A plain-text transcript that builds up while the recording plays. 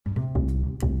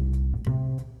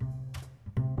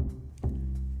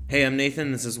Hey, I'm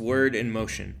Nathan. This is Word in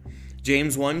Motion.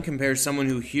 James 1 compares someone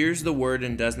who hears the word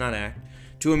and does not act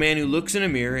to a man who looks in a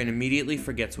mirror and immediately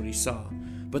forgets what he saw.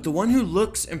 But the one who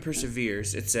looks and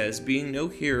perseveres, it says, being no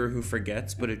hearer who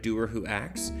forgets, but a doer who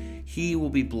acts, he will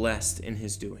be blessed in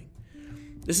his doing.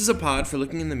 This is a pod for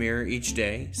looking in the mirror each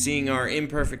day, seeing our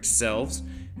imperfect selves,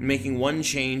 and making one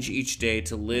change each day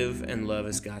to live and love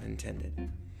as God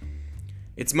intended.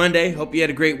 It's Monday. Hope you had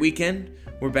a great weekend.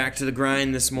 We're back to the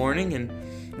grind this morning, and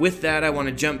with that, I want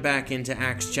to jump back into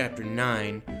Acts chapter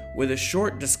 9 with a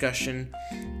short discussion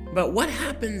about what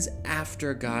happens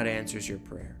after God answers your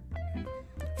prayer.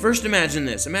 First, imagine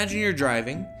this. Imagine you're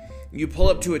driving. You pull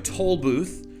up to a toll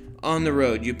booth on the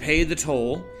road. You pay the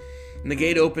toll, and the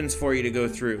gate opens for you to go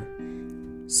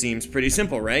through. Seems pretty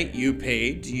simple, right? You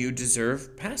paid, you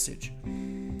deserve passage.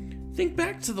 Think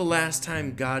back to the last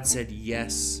time God said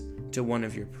yes to one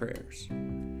of your prayers.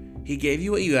 He gave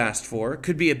you what you asked for.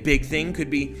 Could be a big thing. Could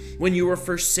be when you were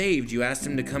first saved. You asked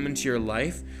him to come into your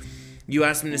life. You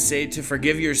asked him to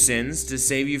forgive your sins, to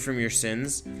save you from your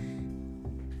sins.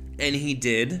 And he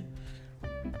did.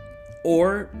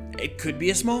 Or it could be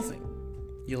a small thing.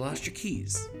 You lost your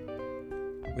keys.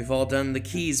 We've all done the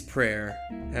keys prayer,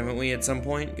 haven't we, at some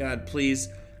point? God, please,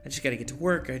 I just got to get to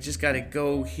work. I just got to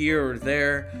go here or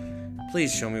there.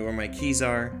 Please show me where my keys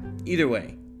are. Either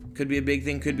way, could be a big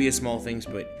thing, could be a small thing,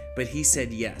 but he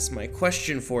said yes. My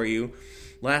question for you,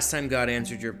 last time God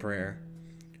answered your prayer,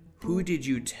 who did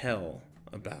you tell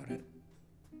about it?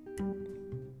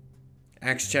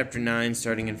 Acts chapter 9,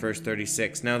 starting in verse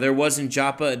 36. Now there was in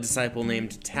Joppa a disciple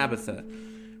named Tabitha,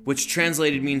 which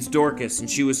translated means Dorcas, and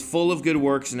she was full of good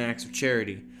works and acts of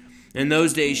charity. In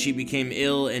those days she became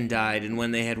ill and died, and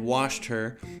when they had washed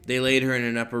her, they laid her in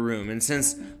an upper room. And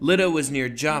since Lydda was near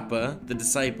Joppa, the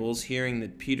disciples, hearing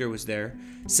that Peter was there,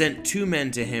 sent 2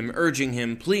 men to him, urging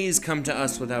him, "Please come to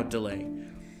us without delay."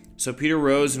 So Peter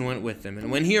rose and went with them. And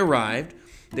when he arrived,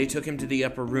 they took him to the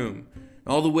upper room.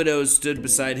 All the widows stood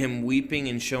beside him, weeping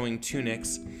and showing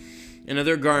tunics and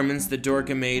other garments that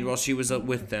Dorcas made while she was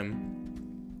with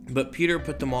them. But Peter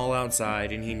put them all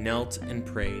outside, and he knelt and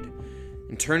prayed.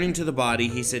 And turning to the body,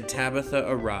 he said, "Tabitha,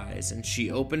 arise." And she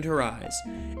opened her eyes.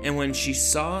 And when she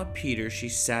saw Peter, she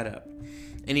sat up.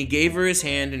 And he gave her his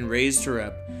hand and raised her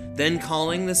up. Then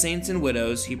calling the saints and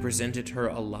widows, he presented her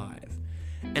alive.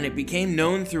 And it became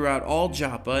known throughout all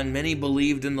Joppa, and many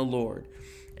believed in the Lord.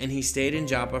 And he stayed in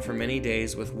Joppa for many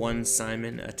days with one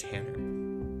Simon, a tanner.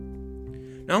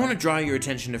 Now I want to draw your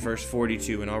attention to verse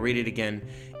 42, and I'll read it again.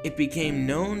 It became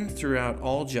known throughout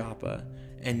all Joppa,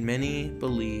 and many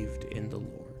believed in the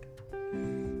Lord.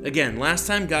 Again, last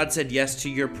time God said yes to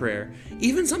your prayer,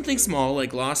 even something small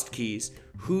like lost keys,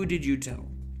 who did you tell?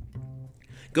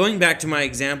 Going back to my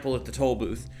example at the toll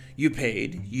booth, you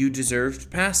paid, you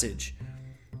deserved passage.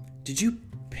 Did you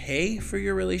pay for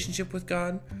your relationship with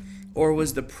God? Or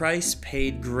was the price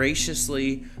paid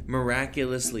graciously,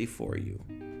 miraculously for you?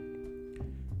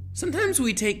 Sometimes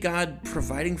we take God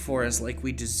providing for us like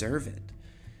we deserve it.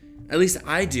 At least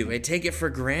I do. I take it for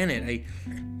granted. I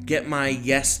get my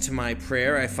yes to my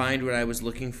prayer. I find what I was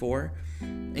looking for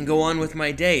and go on with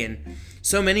my day. And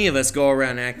so many of us go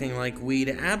around acting like we'd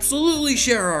absolutely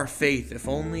share our faith if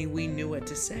only we knew what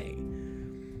to say.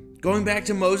 Going back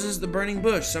to Moses, the burning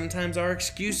bush, sometimes our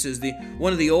excuses,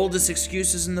 one of the oldest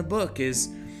excuses in the book is,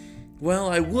 well,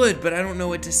 I would, but I don't know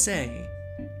what to say.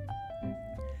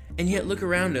 And yet look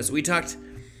around us. We talked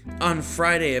on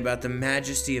Friday about the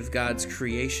majesty of God's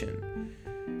creation.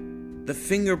 The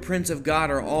fingerprints of God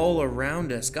are all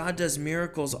around us. God does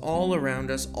miracles all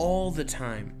around us all the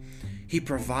time. He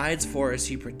provides for us.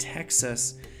 He protects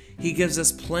us. He gives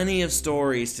us plenty of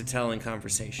stories to tell in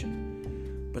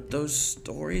conversation. But those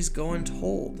stories go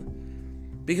untold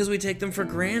because we take them for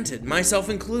granted, myself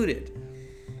included.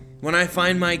 When I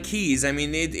find my keys,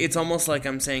 it's almost like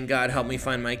I'm saying, God, help me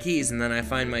find my keys. And then I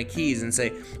find my keys and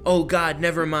say, oh, God,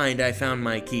 never mind, I found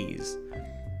my keys.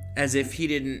 As if he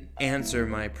didn't answer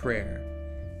my prayer.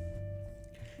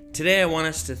 Today, I want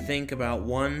us to think about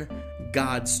one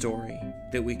God story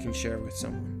that we can share with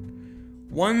someone.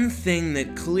 One thing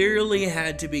that clearly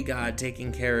had to be God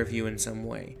taking care of you in some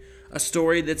way. A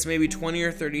story that's maybe 20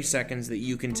 or 30 seconds that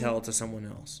you can tell to someone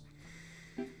else.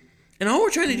 And all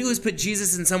we're trying to do is put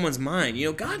Jesus in someone's mind.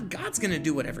 God's going to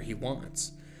do whatever he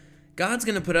wants. God's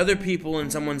going to put other people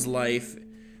in someone's life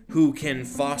who can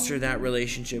foster that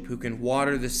relationship, who can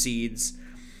water the seeds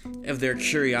of their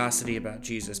curiosity about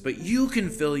Jesus. But you can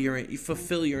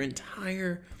fulfill your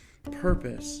entire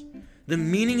purpose. The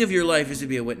meaning of your life is to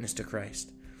be a witness to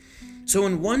Christ. So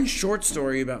in one short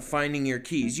story about finding your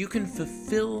keys, you can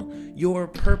fulfill your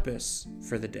purpose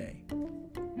for the day.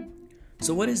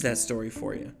 So what is that story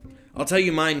for you? I'll tell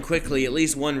you mine quickly, at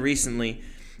least one recently.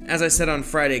 As I said on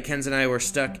Friday, Ken's and I were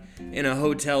stuck in a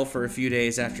hotel for a few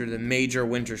days after the major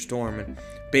winter storm and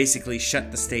basically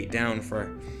shut the state down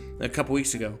for a couple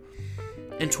weeks ago.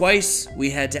 And twice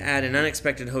we had to add an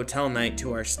unexpected hotel night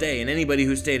to our stay, and anybody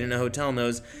who stayed in a hotel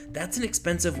knows that's an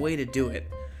expensive way to do it.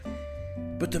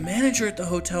 But the manager at the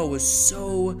hotel was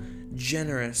so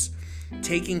generous,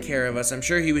 taking care of us. I'm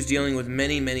sure he was dealing with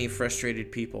many, many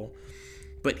frustrated people,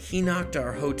 but he knocked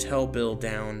our hotel bill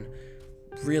down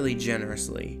really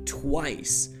generously,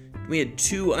 twice. We had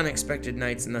 2 unexpected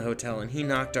nights in the hotel, and he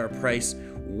knocked our price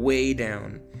way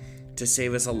down to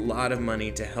save us a lot of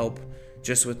money to help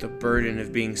just with the burden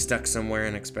of being stuck somewhere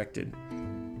unexpected.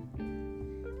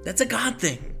 That's a God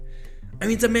thing. I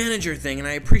mean, it's a manager thing, and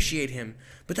I appreciate him.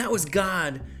 But that was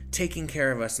God taking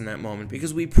care of us in that moment,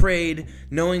 because we prayed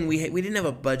knowing we didn't have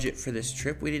a budget for this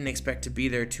trip. We didn't expect to be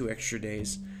there 2 extra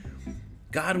days.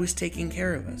 God was taking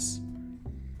care of us.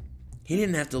 He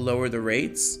didn't have to lower the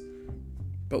rates,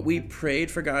 but we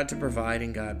prayed for God to provide,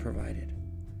 and God provided.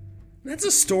 That's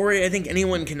a story I think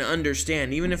anyone can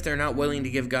understand. Even if they're not willing to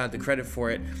give God the credit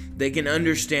for it, they can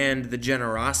understand the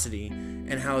generosity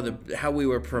and how we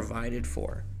were provided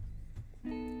for.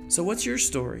 So what's your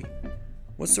story?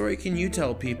 What story can you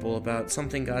tell people about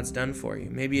something God's done for you?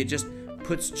 Maybe it just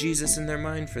puts Jesus in their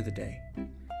mind for the day.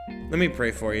 Let me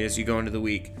pray for you as you go into the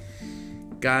week.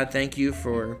 God, thank you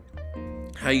for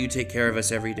how you take care of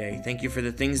us every day. Thank you for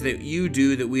the things that you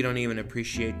do that we don't even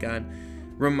appreciate, God.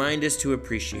 Remind us to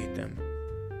appreciate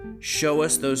them. Show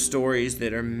us those stories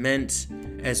that are meant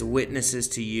as witnesses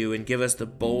to you, and give us the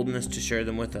boldness to share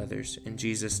them with others. In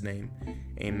Jesus' name,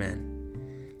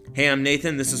 amen. Hey, I'm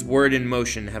Nathan. This is Word in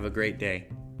Motion. Have a great day.